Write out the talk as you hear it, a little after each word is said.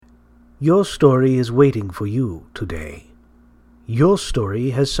Your story is waiting for you today. Your story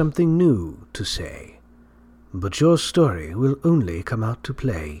has something new to say. But your story will only come out to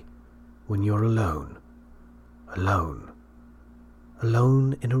play when you're alone. Alone.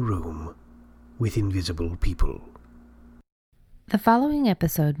 Alone in a room with invisible people. The following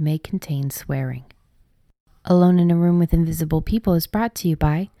episode may contain swearing. Alone in a Room with Invisible People is brought to you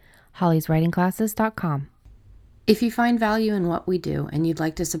by hollyswritingclasses.com. If you find value in what we do and you'd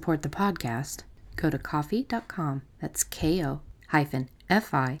like to support the podcast, go to ko-fi.com. That's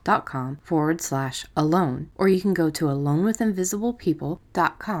ko-fi.com/alone, or you can go to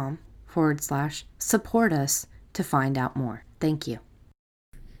alonewithinvisiblepeople.com/support us to find out more. Thank you.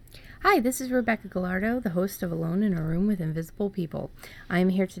 Hi, this is Rebecca Gallardo, the host of Alone in a Room with Invisible People. I am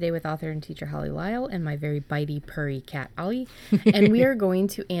here today with author and teacher Holly Lyle and my very bitey, purry cat, Ollie, and we are going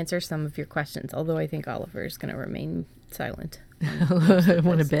to answer some of your questions, although I think Oliver is going to remain silent.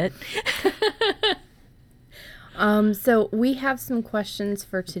 Want to bet? So we have some questions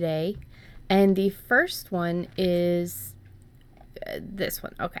for today, and the first one is this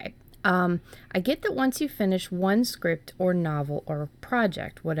one. Okay. I get that once you finish one script or novel or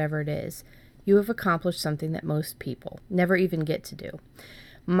project, whatever it is, you have accomplished something that most people never even get to do.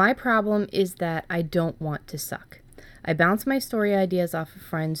 My problem is that I don't want to suck. I bounce my story ideas off of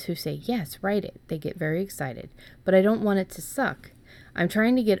friends who say, yes, write it. They get very excited, but I don't want it to suck. I'm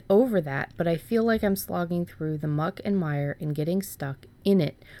trying to get over that, but I feel like I'm slogging through the muck and mire and getting stuck in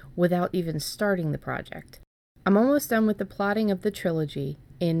it without even starting the project. I'm almost done with the plotting of the trilogy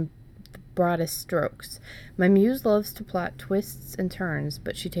in broadest strokes. My muse loves to plot twists and turns,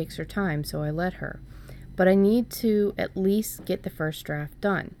 but she takes her time, so I let her. But I need to at least get the first draft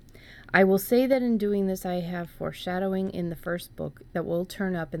done. I will say that in doing this I have foreshadowing in the first book that will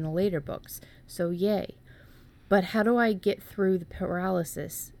turn up in the later books, so yay. But how do I get through the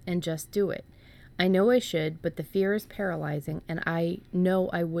paralysis and just do it? I know I should, but the fear is paralyzing, and I know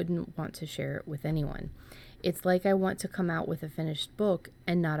I wouldn't want to share it with anyone. It's like I want to come out with a finished book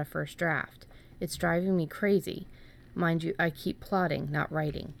and not a first draft. It's driving me crazy. Mind you, I keep plotting, not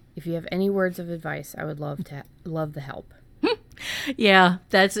writing. If you have any words of advice, I would love the help. Yeah,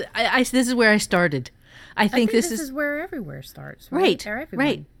 this is where I started. I think this is where everywhere starts, right? Right.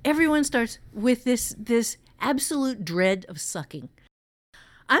 Right. Everyone starts with this absolute dread of sucking.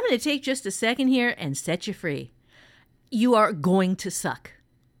 I'm going to take just a second here and set you free. You are going to suck.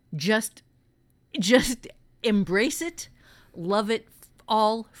 Just embrace it, love it.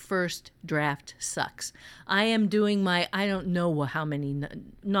 All first draft sucks. I am doing my, I don't know how many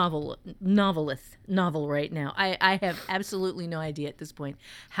novel right now. I have absolutely no idea at this point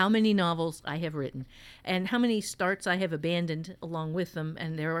how many novels I have written and how many starts I have abandoned along with them,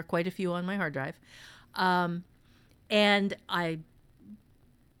 and there are quite a few on my hard drive. And I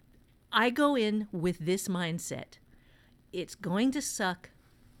go in with this mindset. It's going to suck,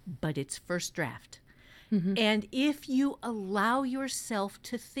 but it's first draft. Mm-hmm. And if you allow yourself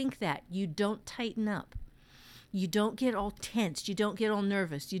to think that, you don't tighten up. You don't get all tensed. You don't get all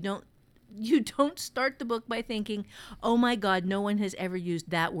nervous. You don't start the book by thinking, oh my God, no one has ever used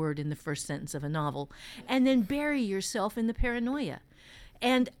that word in the first sentence of a novel. And then bury yourself in the paranoia.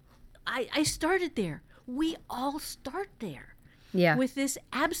 And I started there. We all start there. Yeah. With this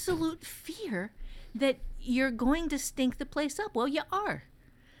absolute fear that you're going to stink the place up. Well, you are.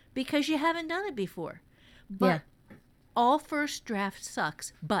 Because you haven't done it before. But all first draft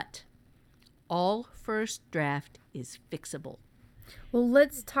sucks, but all first draft is fixable. Well,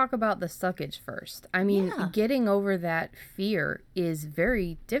 let's talk about the suckage first. I mean, getting over that fear is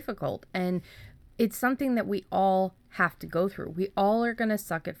very difficult, and it's something that we all have to go through. We all are going to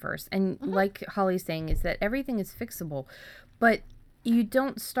suck at first. And like Holly's saying, is that everything is fixable, but you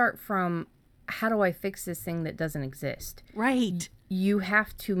don't start from, how do I fix this thing that doesn't exist? Right. You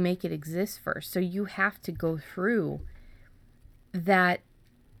have to make it exist first. So you have to go through that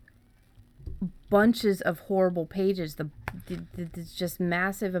bunches of horrible pages, the just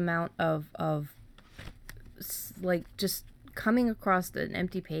massive amount of like just coming across an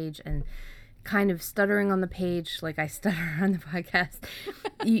empty page and kind of stuttering on the page like I stutter on the podcast.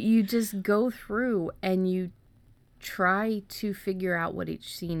 you just go through and you try to figure out what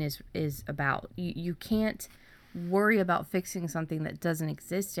each scene is about. You can't worry about fixing something that doesn't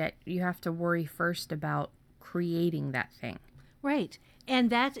exist yet. You have to worry first about creating that thing. Right. And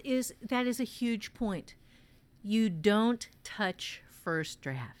that is a huge point. You don't touch first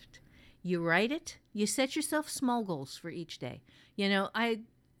draft. You write it. You set yourself small goals for each day. You know, I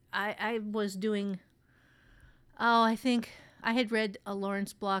was doing, I think I had read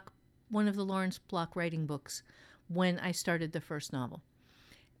one of the Lawrence Block writing books when I started the first novel.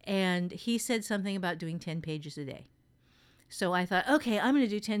 And he said something about doing 10 pages a day. So I thought, okay, I'm going to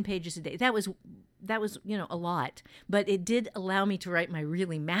do 10 pages a day. That was, a lot, but it did allow me to write my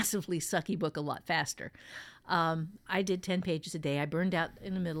really massively sucky book a lot faster. I did 10 pages a day. I burned out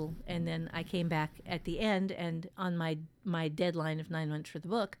in the middle, and then I came back at the end, and on my deadline of 9 months for the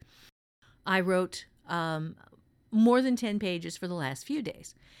book, I wrote more than 10 pages for the last few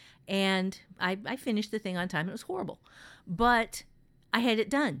days. And I finished the thing on time. It was horrible. But I had it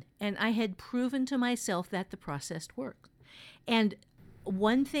done, and I had proven to myself that the process worked. And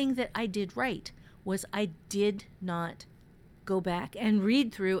one thing that I did right was I did not go back and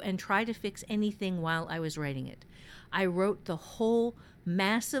read through and try to fix anything while I was writing it. I wrote the whole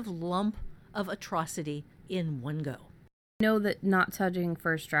massive lump of atrocity in one go. I know that not touching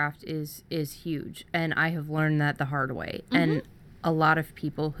first draft is huge, and I have learned that the hard way. Mm-hmm. And a lot of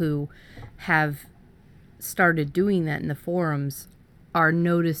people who have started doing that in the forums are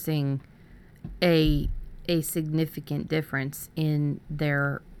noticing a significant difference in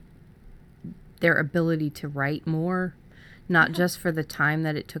their ability to write more, not just for the time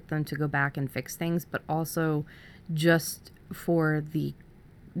that it took them to go back and fix things, but also just for the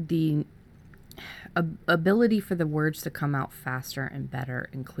ability for the words to come out faster and better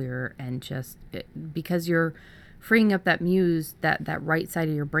and clearer, and just because you're freeing up that muse, that right side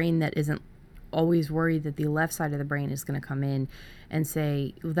of your brain that isn't always worried that the left side of the brain is going to come in and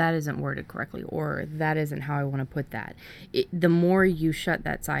say, well, that isn't worded correctly, or that isn't how I want to put that. The more you shut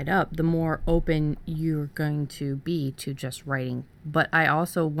that side up, the more open you're going to be to just writing. But I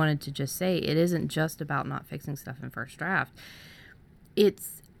also wanted to just say, it isn't just about not fixing stuff in first draft.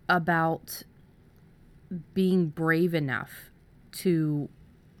 It's about being brave enough to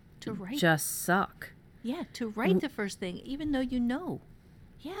write. Just suck. Yeah, to write the first thing, even though you know.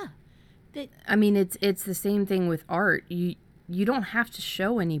 Yeah. I mean, it's the same thing with art. You don't have to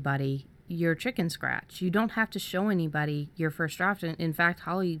show anybody your chicken scratch. You don't have to show anybody your first draft. In fact,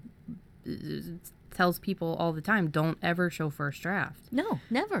 Holly tells people all the time, don't ever show first draft. No,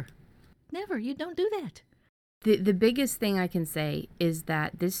 never. Never. You don't do that. The biggest thing I can say is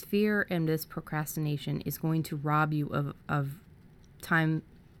that this fear and this procrastination is going to rob you of time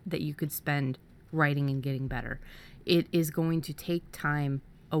that you could spend writing and getting better. It is going to take time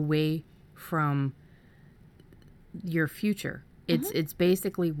away from your future. It's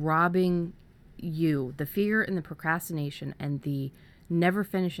basically robbing you. The fear and the procrastination and the never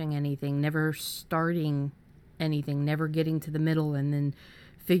finishing anything, never starting anything, never getting to the middle and then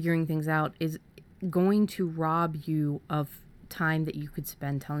figuring things out is going to rob you of time that you could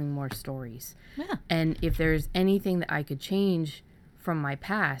spend telling more stories. Yeah. And if there's anything that I could change from my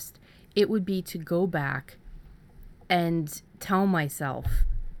past, it would be to go back and tell myself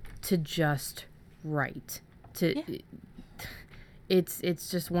to just write. It's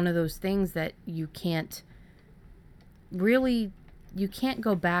just one of those things that you can't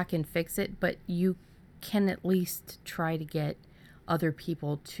go back and fix it, but you can at least try to get other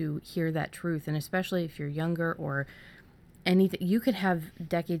people to hear that truth. And especially if you're younger or anything, you could have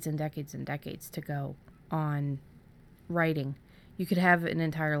decades and decades and decades to go on writing. You could have an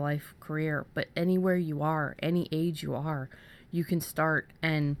entire life career, but anywhere you are, any age you are, you can start,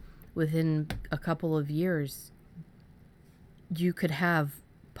 and within a couple of years, you could have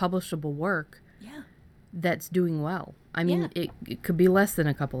publishable work that's doing well. I mean, it could be less than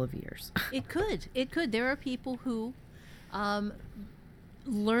a couple of years. It could. There are people who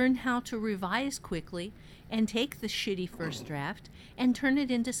learn how to revise quickly and take the shitty first draft and turn it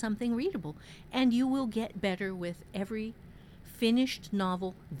into something readable. And you will get better with every finished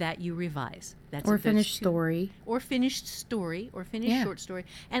novel that you revise. Or finished story. Or finished story, or finished short story.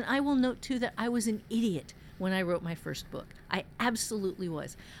 And I will note, too, that I was an idiot when I wrote my first book. I absolutely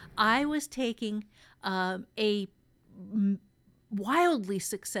was. I was taking a wildly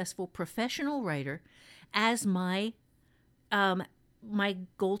successful professional writer as my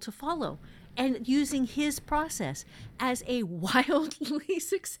goal to follow, and using his process as a wildly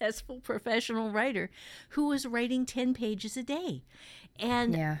successful professional writer who was writing 10 pages a day.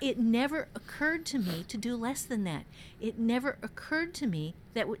 And it never occurred to me to do less than that. It never occurred to me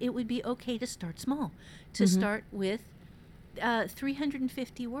that it would be okay to start small, to start with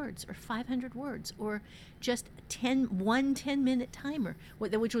 350 words or 500 words or just one 10-minute timer,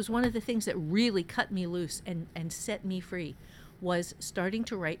 which was one of the things that really cut me loose and set me free, was starting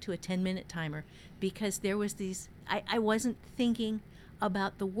to write to a 10-minute timer, because there was I wasn't thinking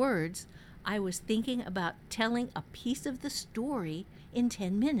about the words. I was thinking about telling a piece of the story in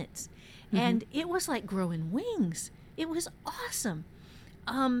 10 minutes. And it was like growing wings. It was awesome.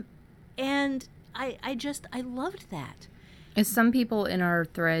 And I loved that. As some people in our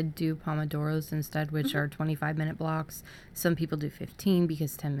thread do Pomodoros instead, which are 25-minute blocks. Some people do 15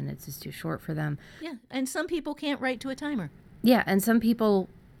 because 10 minutes is too short for them. Yeah, and some people can't write to a timer. Yeah, and some people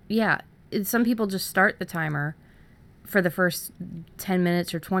just start the timer for the first 10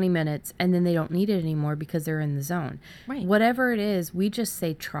 minutes or 20 minutes, and then they don't need it anymore because they're in the zone. Right. Whatever it is, we just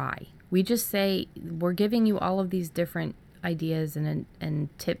say try. We just say, we're giving you all of these different ideas and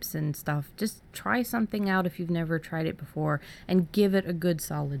tips and stuff. Just try something out if you've never tried it before, and give it a good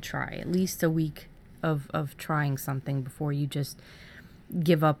solid try. At least a week of trying something before you just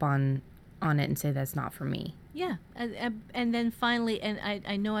give up on it and say that's not for me. Yeah, and then finally, and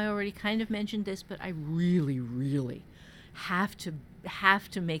I know I already kind of mentioned this, but I really, really have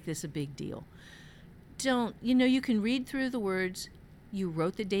to make this a big deal. You can read through the words you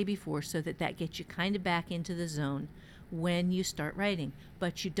wrote the day before so that gets you kind of back into the zone when you start writing,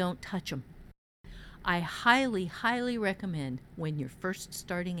 but you don't touch them. I highly, highly recommend when you're first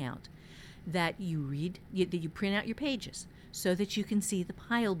starting out that you print out your pages so that you can see the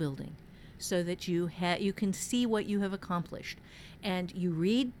pile building, so that you can see what you have accomplished. And you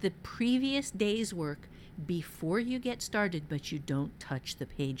read the previous day's work before you get started, but you don't touch the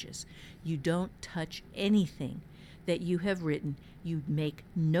pages. You don't touch anything that you have written. You make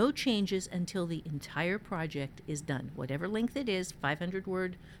no changes until the entire project is done. Whatever length it is,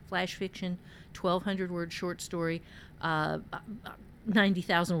 500-word flash fiction, 1,200-word short story,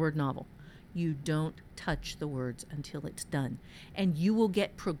 90,000-word novel. You don't touch the words until it's done. And you will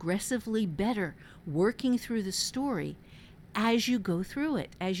get progressively better working through the story as you go through it,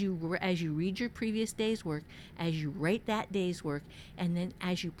 as you read your previous day's work, as you write that day's work, and then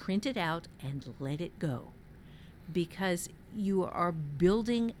as you print it out and let it go. Because you are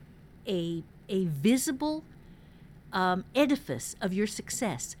building a visible edifice of your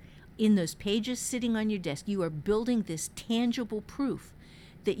success in those pages sitting on your desk. You are building this tangible proof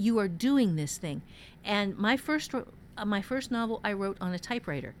that you are doing this thing. And my first novel I wrote on a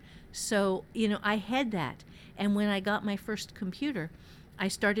typewriter. So, I had that. And when I got my first computer, I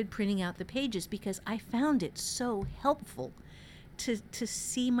started printing out the pages because I found it so helpful to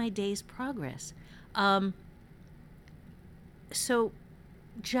see my day's progress. So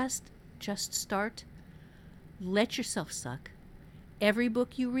just start. Let yourself suck. Every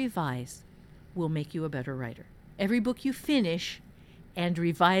book you revise will make you a better writer. Every book you finish and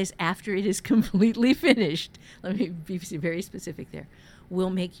revise after it is completely finished, let me be very specific there, will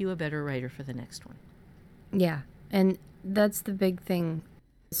make you a better writer for the next one. Yeah, and that's the big thing,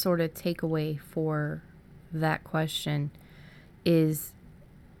 sort of takeaway for that question, is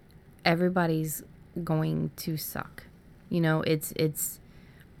everybody's going to suck.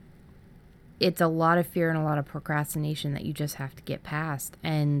 It's a lot of fear and a lot of procrastination that you just have to get past.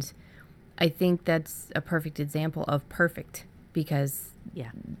 And I think that's a perfect example of perfect, because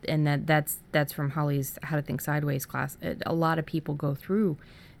that's from Holly's How to Think Sideways class. A lot of people go through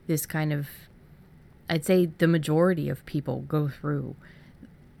this kind of, I'd say the majority of people go through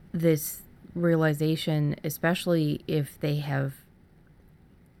this realization, especially if they have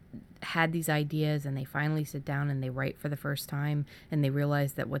had these ideas and they finally sit down and they write for the first time and they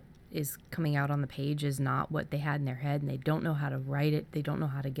realize that what is coming out on the page is not what they had in their head, and they don't know how to write it. They don't know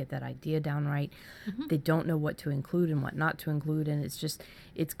how to get that idea down right. Mm-hmm. They don't know what to include and what not to include. And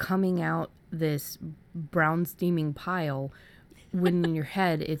it's coming out this brown steaming pile when in your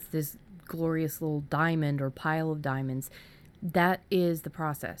head it's this glorious little diamond or pile of diamonds. That is the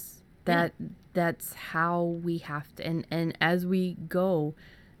process. That's how we have to, and as we go,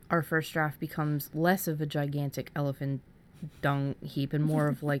 our first draft becomes less of a gigantic elephant dung heap and more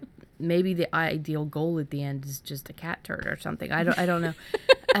of like, maybe the ideal goal at the end is just a cat turd or something. I don't know.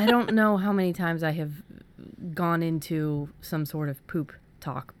 I don't know how many times I have gone into some sort of poop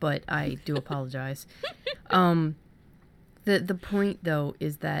talk, but I do apologize. The point though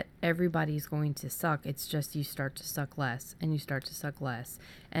is that everybody's going to suck. It's just you start to suck less and you start to suck less.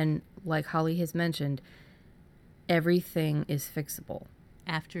 And like Holly has mentioned, everything is fixable.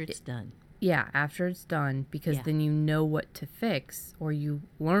 After it's done. Yeah, after it's done, because then you know what to fix, or you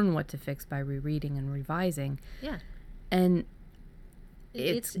learn what to fix by rereading and revising. Yeah. And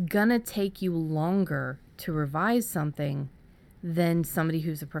it's gonna take you longer to revise something than somebody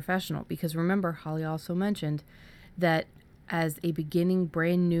who's a professional. Because remember, Holly also mentioned that as a beginning,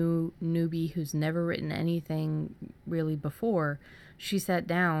 brand new newbie who's never written anything really before, she sat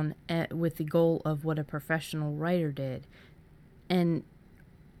down with the goal of what a professional writer did and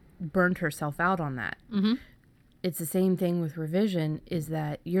burned herself out on that. Mm-hmm. It's the same thing with revision, is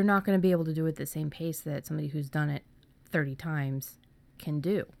that you're not going to be able to do it at the same pace that somebody who's done it 30 times can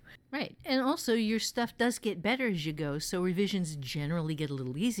do. Right. And also, your stuff does get better as you go, so revisions generally get a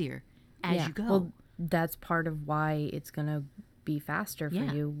little easier as you go. Well, that's part of why it's going to be faster for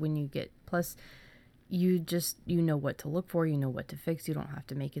Yeah. you when you get, plus you know what to look for, you know what to fix, you don't have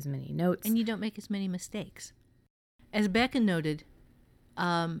to make as many notes. And you don't make as many mistakes. As Becca noted,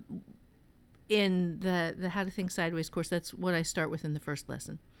 in the How to Think Sideways course, that's what I start with in the first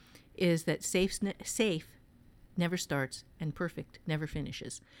lesson, is that safe never starts and perfect never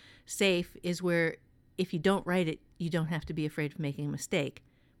finishes. Safe is where if you don't write it, you don't have to be afraid of making a mistake,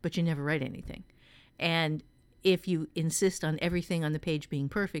 but you never write anything. And if you insist on everything on the page being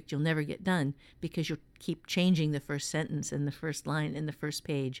perfect, you'll never get done because you'll keep changing the first sentence and the first line and the first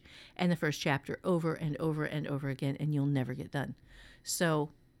page and the first chapter over and over and over again, and you'll never get done.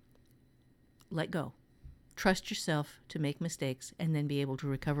 So let go. Trust yourself to make mistakes and then be able to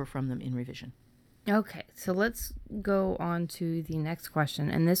recover from them in revision. Okay, so let's go on to the next question.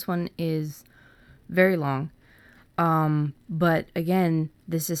 And this one is very long. But again,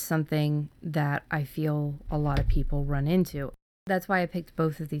 this is something that I feel a lot of people run into. That's why I picked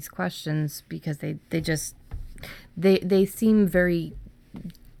both of these questions, because they seem very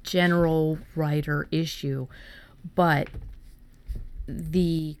general writer issue, but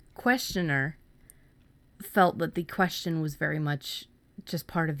the questioner felt that the question was very much just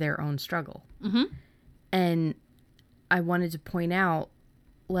part of their own struggle. Mm-hmm. And I wanted to point out,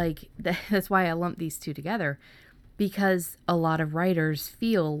 like, that's why I lumped these two together, because a lot of writers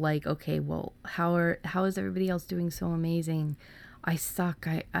feel like, okay, well, how is everybody else doing so amazing? I suck.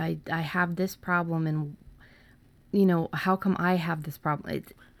 I have this problem, and how come I have this problem?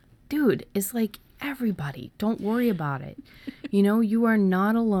 Dude, it's like everybody. Don't worry about it. You are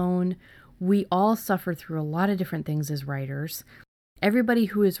not alone. We all suffer through a lot of different things as writers. Everybody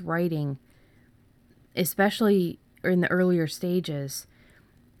who is writing, especially in the earlier stages,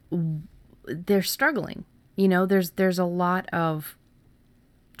 they're struggling. There's a lot of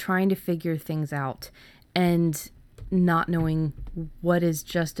trying to figure things out and not knowing what is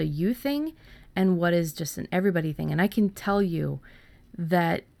just a you thing and what is just an everybody thing. And I can tell you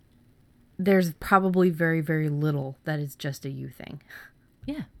that there's probably very, very little that is just a you thing.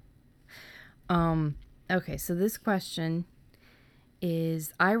 Yeah. Okay, so this question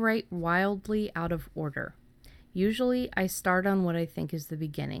is, I write wildly out of order. Usually I start on what I think is the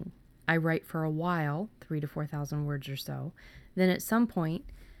beginning. I write for a while, 3,000 to 4,000 words or so. Then at some point,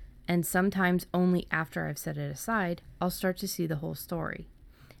 and sometimes only after I've set it aside, I'll start to see the whole story.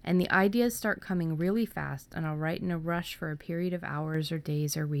 And the ideas start coming really fast, and I'll write in a rush for a period of hours or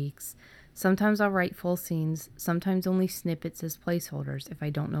days or weeks. Sometimes I'll write full scenes, sometimes only snippets as placeholders if I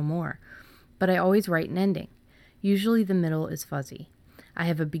don't know more. But I always write an ending. Usually the middle is fuzzy. I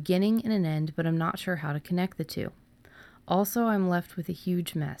have a beginning and an end, but I'm not sure how to connect the two. Also, I'm left with a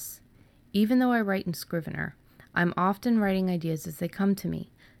huge mess. Even though I write in Scrivener, I'm often writing ideas as they come to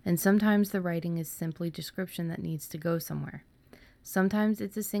me, and sometimes the writing is simply description that needs to go somewhere. Sometimes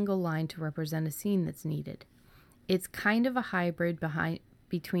it's a single line to represent a scene that's needed. It's kind of a hybrid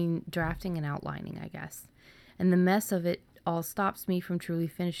between drafting and outlining, I guess. And the mess of it all stops me from truly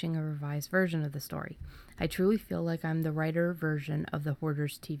finishing a revised version of the story. I truly feel like I'm the writer version of the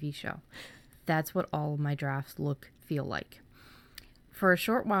Hoarders TV show. That's what all of my drafts feel like. For a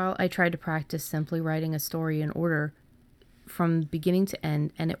short while, I tried to practice simply writing a story in order from beginning to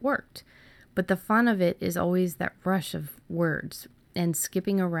end, and it worked. But the fun of it is always that rush of words and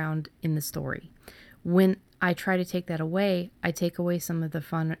skipping around in the story. When I try to take that away, I take away some of the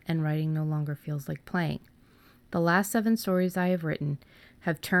fun, and writing no longer feels like playing. The last 7 stories I have written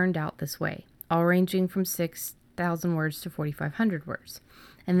have turned out this way, all ranging from 6,000 words to 4,500 words.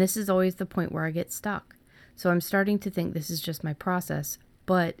 And this is always the point where I get stuck. So I'm starting to think this is just my process,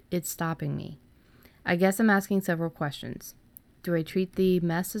 but it's stopping me. I guess I'm asking several questions. Do I treat the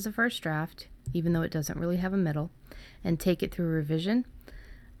mess as a first draft, even though it doesn't really have a middle, and take it through revision?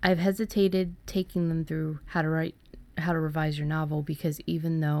 I've hesitated taking them through how to revise your novel, because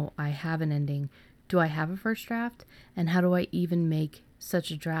even though I have an ending, do I have a first draft? And how do I even make such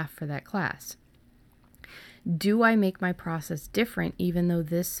a draft for that class? Do I make my process different, even though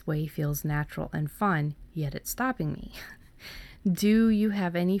this way feels natural and fun, yet it's stopping me? Do you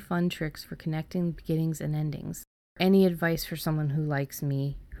have any fun tricks for connecting beginnings and endings? Any advice for someone who likes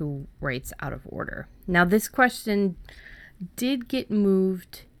me, who writes out of order? Now, this question did get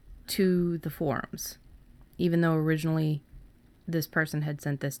moved to the forums, even though originally this person had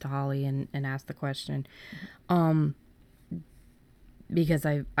sent this to Holly and asked the question, because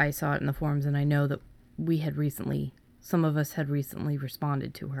I saw it in the forums, and I know that some of us had recently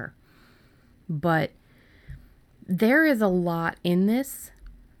responded to her. But There is a lot in this.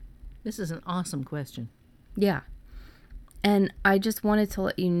 This is an awesome question. Yeah. And I just wanted to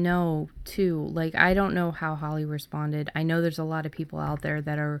let you know, too, like, I don't know how Holly responded. I know there's a lot of people out there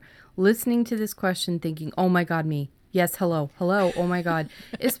that are listening to this question thinking, oh my God, me. Yes, hello, oh my God.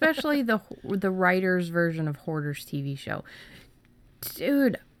 Especially the writer's version of Hoarders TV show.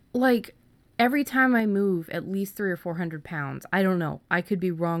 Dude, like, every time I move at least 300 or 400 pounds, I don't know. I could be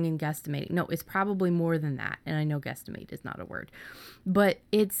wrong in guesstimating. No, it's probably more than that. And I know guesstimate is not a word. But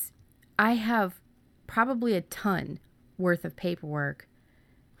I have probably a ton worth of paperwork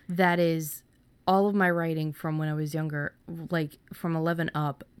that is all of my writing from when I was younger, like from 11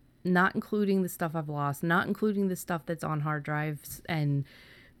 up, not including the stuff I've lost, not including the stuff that's on hard drives and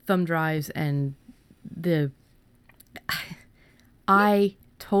thumb drives and I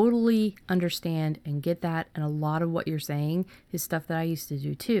totally understand and get that, and a lot of what you're saying is stuff that I used to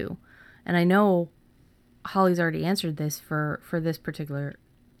do too. And I know Holly's already answered this for this particular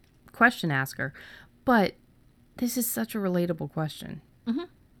question asker, but this is such a relatable question. Mm-hmm.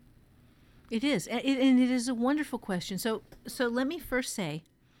 It is, and it is a wonderful question. So let me first say,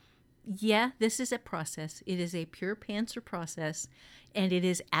 yeah, this is a process. It is a pure pantser process, and it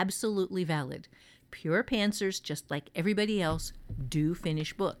is absolutely valid. Pure pantsers, just like everybody else, do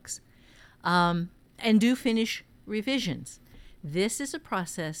finish books, and do finish revisions. This is a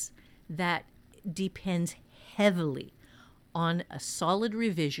process that depends heavily on a solid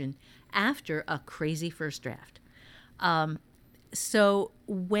revision after a crazy first draft. So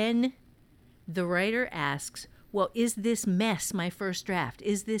when the writer asks, well, is this mess my first draft?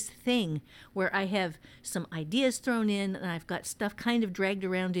 Is this thing where I have some ideas thrown in and I've got stuff kind of dragged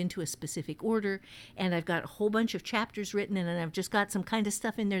around into a specific order, and I've got a whole bunch of chapters written in, and I've just got some kind of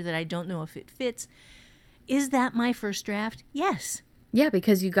stuff in there that I don't know if it fits? Is that my first draft? Yes. Yeah,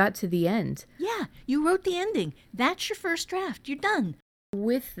 because you got to the end. Yeah, you wrote the ending. That's your first draft. You're done.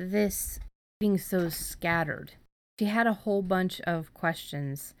 With this being so scattered, she had a whole bunch of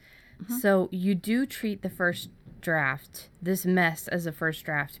questions. Mm-hmm. So you do treat the first draft, this mess, as a first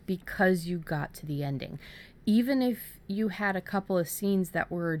draft because you got to the ending. Even if you had a couple of scenes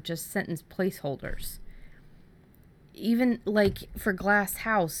that were just sentence placeholders. Even like for Glass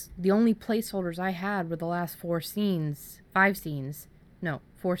House, the only placeholders I had were the last 4 scenes.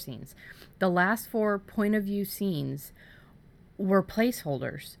 The last 4 point of view scenes were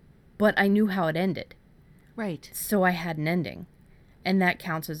placeholders, but I knew how it ended. Right. So I had an ending, and that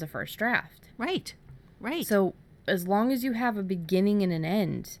counts as a first draft. Right. So as long as you have a beginning and an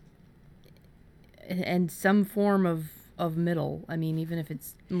end, and some form of middle, I mean, even if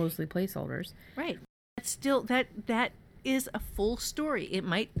it's mostly placeholders. Right. That's still, that is a full story. It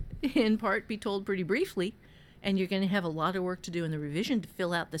might, in part, be told pretty briefly, and you're going to have a lot of work to do in the revision to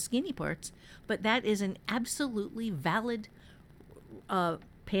fill out the skinny parts, but that is an absolutely valid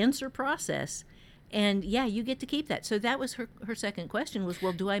pantser process. And yeah, you get to keep that. So that was her second question was,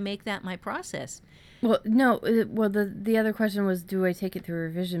 well, do I make that my process? Well, no. Well, the other question was, do I take it through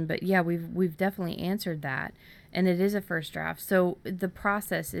revision? But yeah, we've definitely answered that, and it is a first draft. So the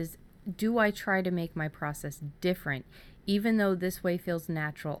process is, do I try to make my process different, even though this way feels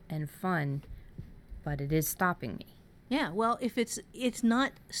natural and fun, but it is stopping me? Yeah. Well, if it's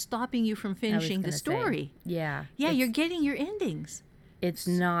not stopping you from finishing the story. Yeah. Yeah, you're getting your endings. It's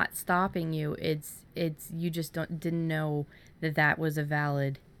not stopping you. It's you just didn't know that was a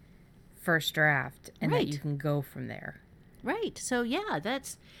valid first draft, and that you can go from there. Right. So yeah,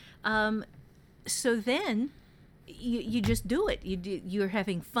 that's so then you just do it. You're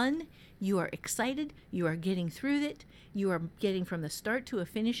having fun, you are excited, you are getting through it, you are getting from the start to a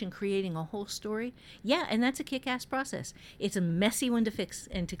finish and creating a whole story. Yeah, and that's a kick-ass process. It's a messy one to fix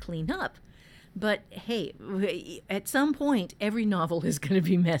and to clean up. But hey, at some point, every novel is going to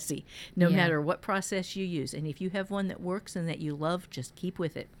be messy, no matter what process you use. And if you have one that works and that you love, just keep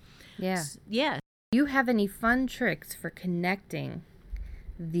with it. Yeah. Yeah. Do you have any fun tricks for connecting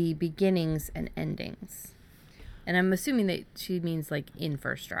the beginnings and endings? And I'm assuming that she means like in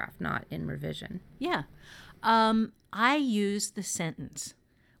first draft, not in revision. Yeah. I use the sentence.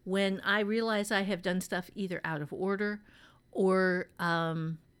 When I realize I have done stuff either out of order or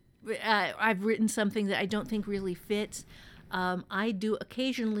I've written something that I don't think really fits, I do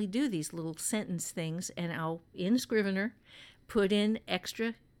occasionally do these little sentence things, and I'll, in Scrivener, put in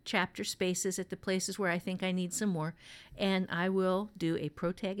extra chapter spaces at the places where I think I need some more, and I will do a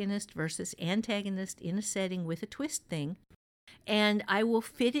protagonist versus antagonist in a setting with a twist thing, and I will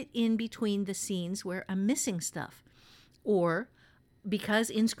fit it in between the scenes where I'm missing stuff. Or,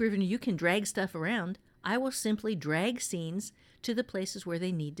 because in Scrivener you can drag stuff around, I will simply drag scenes to the places where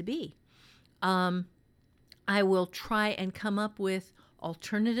they need to be. I'm I will try and come up with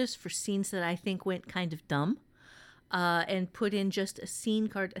alternatives for scenes that I think went kind of dumb, and put in just a scene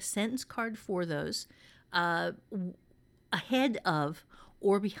card, a sentence card for those, ahead of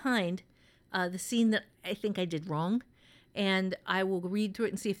or behind the scene that I think I did wrong. And I will read through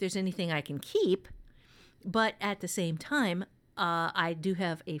it and see if there's anything I can keep. But at the same time, I do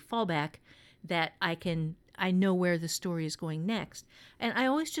have a fallback that I know where the story is going next. And I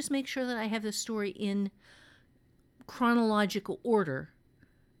always just make sure that I have the story in chronological order,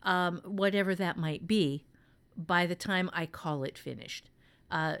 whatever that might be, by the time I call it finished.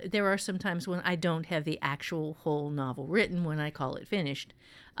 There are some times when I don't have the actual whole novel written when I call it finished.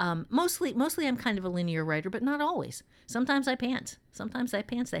 Mostly I'm kind of a linear writer, but not always. Sometimes I pants. Sometimes I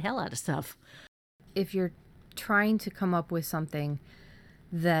pants the hell out of stuff. If you're trying to come up with something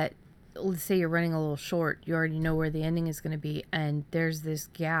that, let's say you're running a little short, you already know where the ending is going to be, and there's this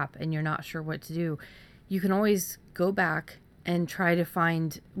gap and you're not sure what to do, you can always go back and try to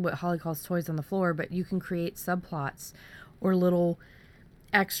find what Holly calls toys on the floor, but you can create subplots or little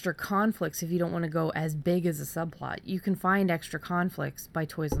extra conflicts. If you don't want to go as big as a subplot, you can find extra conflicts by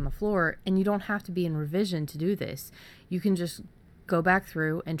toys on the floor, and you don't have to be in revision to do this. You can just go back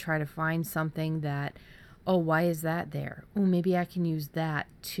through and try to find something that, oh, why is that there? Oh, maybe I can use that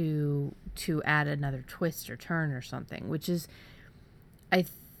to add another twist or turn or something, which is, I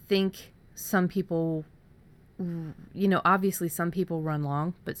think some people, obviously some people run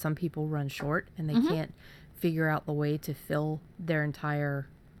long, but some people run short, and they can't figure out the way to fill their entire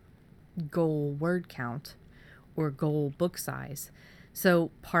goal word count or goal book size.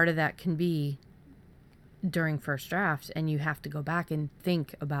 So part of that can be during first draft, and you have to go back and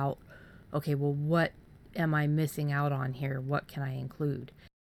think about, okay, well, what am I missing out on here? What can I include?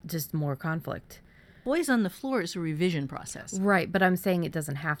 Just more conflict. Toys on the floor is a revision process. Right, but I'm saying it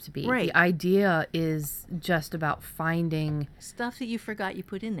doesn't have to be. Right. The idea is just about finding Stuff that you forgot you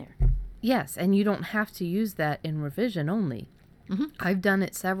put in there. Yes, and you don't have to use that in revision only. I've done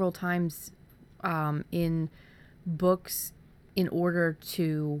it several times in books in order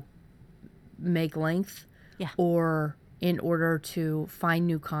to make length, or in order to find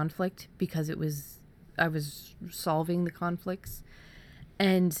new conflict, because I was solving the conflicts.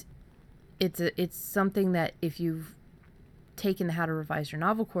 And it's something that if you've taken the How to Revise Your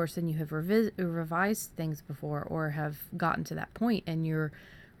Novel course and you have revised things before, or have gotten to that point and you're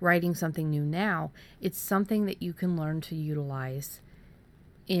writing something new now, it's something that you can learn to utilize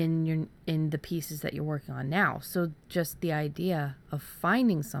in the pieces that you're working on now. So just the idea of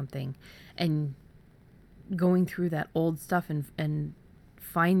finding something and going through that old stuff and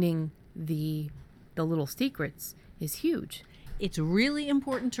finding the little secrets is huge. It's really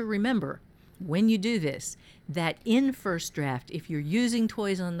important to remember when you do this that in first draft, if you're using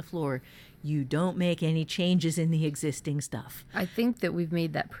toys on the floor, you don't make any changes in the existing stuff. I think that we've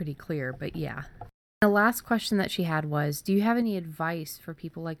made that pretty clear, but yeah. The last question that she had was, do you have any advice for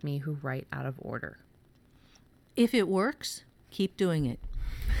people like me who write out of order? If it works, keep doing it.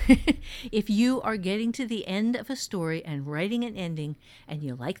 If you are getting to the end of a story and writing an ending, and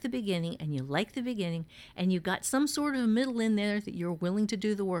you like the beginning, and you like the beginning, and you've got some sort of a middle in there that you're willing to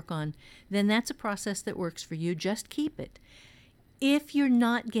do the work on, then that's a process that works for you. Just keep it. If you're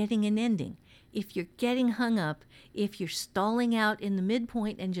not getting an ending, if you're getting hung up, if you're stalling out in the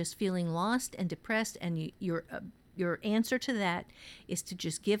midpoint and just feeling lost and depressed, and your answer to that is to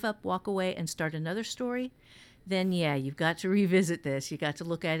just give up, walk away, and start another story, then yeah, you've got to revisit this. You got to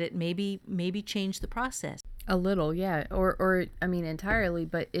look at it, maybe change the process. A little, yeah, or I mean entirely,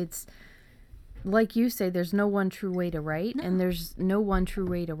 but it's like you say, there's no one true way to write, and there's no one true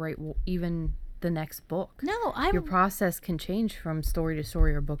way to write even the next book. No, your process can change from story to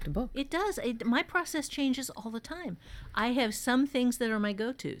story or book to book. It does. My process changes all the time. I have some things that are my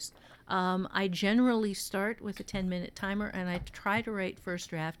go-tos. I generally start with a 10-minute timer, and I try to write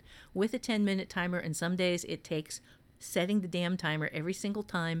first draft with a 10-minute timer, and some days it takes setting the damn timer every single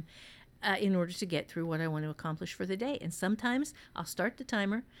time in order to get through what I want to accomplish for the day. And sometimes I'll start the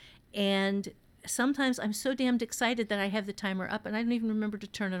timer, and sometimes I'm so damned excited that I have the timer up and I don't even remember to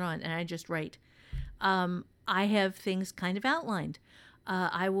turn it on, and I just write. I have things kind of outlined.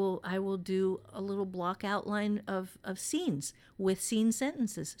 I will do a little block outline of scenes with scene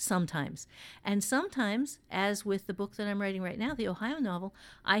sentences sometimes. And sometimes, as with the book that I'm writing right now, the Ohio novel,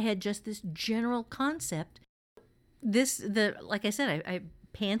 I had just this general concept. Like I said, I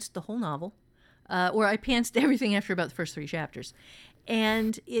pantsed the whole novel, or I pantsed everything after about the first 3 chapters.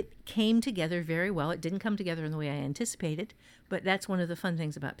 And it came together very well. It didn't come together in the way I anticipated, but that's one of the fun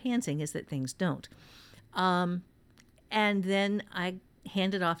things about pantsing, is that things don't. And then I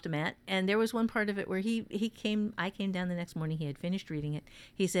hand it off to Matt. And there was one part of it where I came down the next morning. He had finished reading it.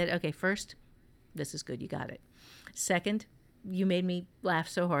 He said, okay, first, this is good. You got it. Second, you made me laugh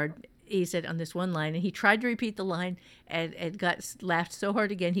so hard. He said on this one line, and he tried to repeat the line and laughed so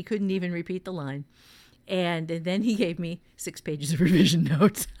hard again, he couldn't even repeat the line. And then he gave me 6 pages of revision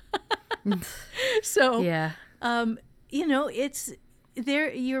notes. So, Yeah. it's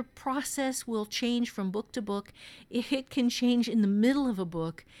there. Your process will change from book to book. It can change in the middle of a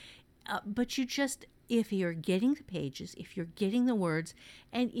book, but if you're getting the pages, if you're getting the words,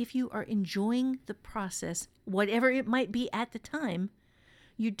 and if you are enjoying the process, whatever it might be at the time,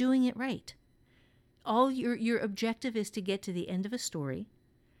 you're doing it right. All your objective is to get to the end of a story.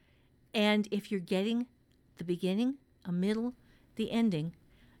 And if you're getting the beginning, a middle, the ending,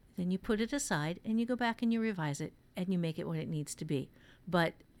 then you put it aside and you go back and you revise it and you make it what it needs to be.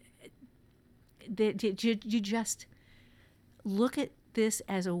 But you just look at this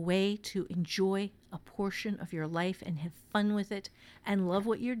as a way to enjoy a portion of your life and have fun with it and love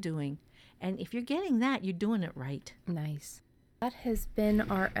what you're doing. And if you're getting that, you're doing it right. Nice. That has been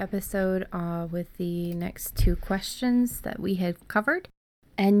our episode with the next 2 questions that we had covered.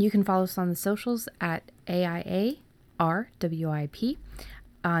 And you can follow us on the socials at AIARWIP.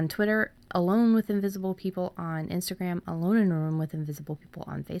 On Twitter, Alone with Invisible People on Instagram, Alone in a Room with Invisible People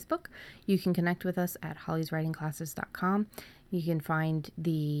on Facebook. You can connect with us at hollyswritingclasses.com. You can find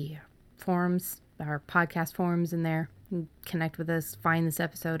the forums, our podcast forums in there. Connect with us, find this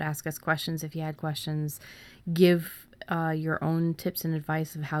episode, ask us questions if you had questions, give your own tips and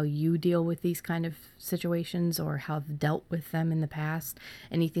advice of how you deal with these kind of situations or have dealt with them in the past,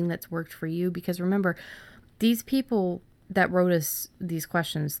 anything that's worked for you. Because remember, these people that wrote us these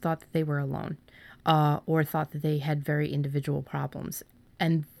questions thought that they were alone or thought that they had very individual problems.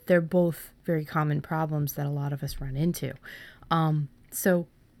 And they're both very common problems that a lot of us run into. So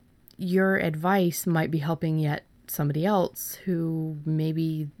your advice might be helping yet somebody else who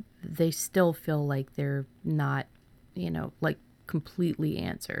maybe they still feel like they're not, like completely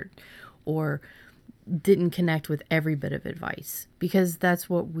answered or didn't connect with every bit of advice, because that's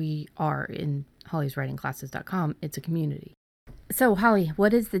what we are in hollyswritingclasses.com. It's a community. So Holly,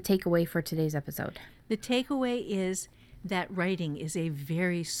 what is the takeaway for today's episode? The takeaway is that writing is a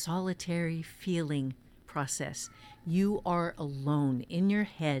very solitary feeling process. You are alone in your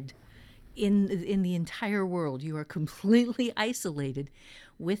head, in the entire world. You are completely isolated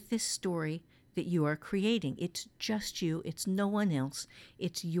with this story that you are creating. It's just you. It's no one else.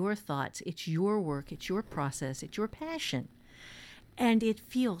 It's your thoughts. It's your work. It's your process. It's your passion. And it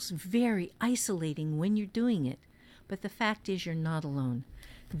feels very isolating when you're doing it. But the fact is, you're not alone.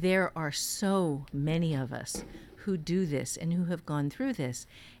 There are so many of us who do this and who have gone through this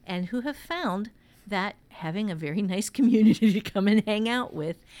and who have found that having a very nice community to come and hang out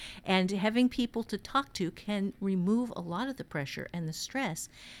with and having people to talk to can remove a lot of the pressure and the stress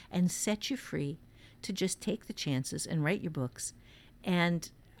and set you free to just take the chances and write your books and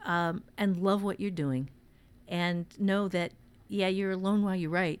love what you're doing and know that, yeah, you're alone while you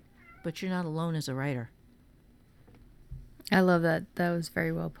write, but you're not alone as a writer. I love that. That was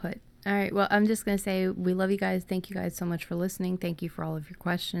very well put. All right. Well, I'm just going to say we love you guys. Thank you guys so much for listening. Thank you for all of your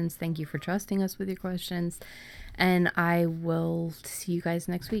questions. Thank you for trusting us with your questions. And I will see you guys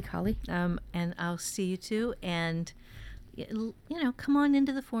next week, Holly. And I'll see you too. And, come on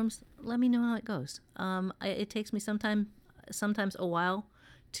into the forums. Let me know how it goes. It takes me sometimes a while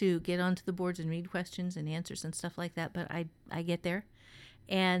to get onto the boards and read questions and answers and stuff like that. But I get there.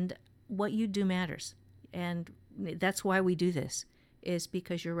 And what you do matters. And that's why we do this, is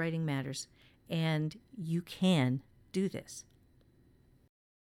because your writing matters and you can do this.